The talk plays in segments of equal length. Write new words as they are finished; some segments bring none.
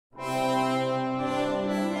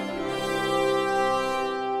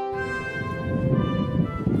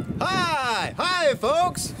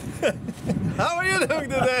folks. How are you doing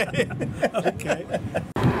today? Okay.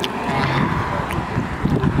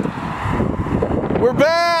 We're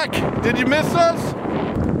back! Did you miss us?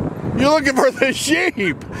 You're looking for the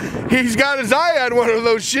sheep. He's got his eye on one of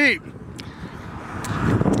those sheep.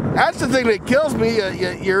 That's the thing that kills me.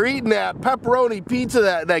 You're eating that pepperoni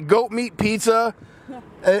pizza, that goat meat pizza,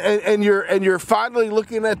 and you're finally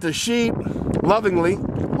looking at the sheep, lovingly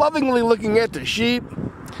looking at the sheep.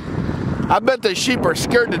 I bet the sheep are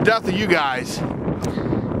scared to death of you guys.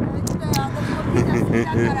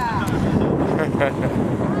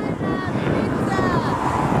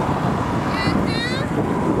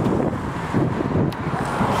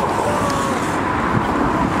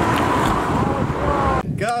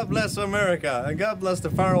 God bless America, and God bless the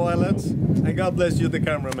Faroe Islands, and God bless you, the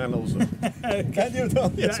cameraman, also. Can you tell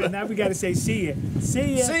me? Now we got to say see ya.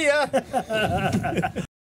 See ya. See ya!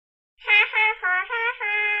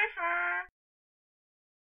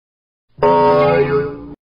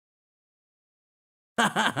 Ha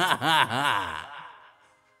ha ha ha!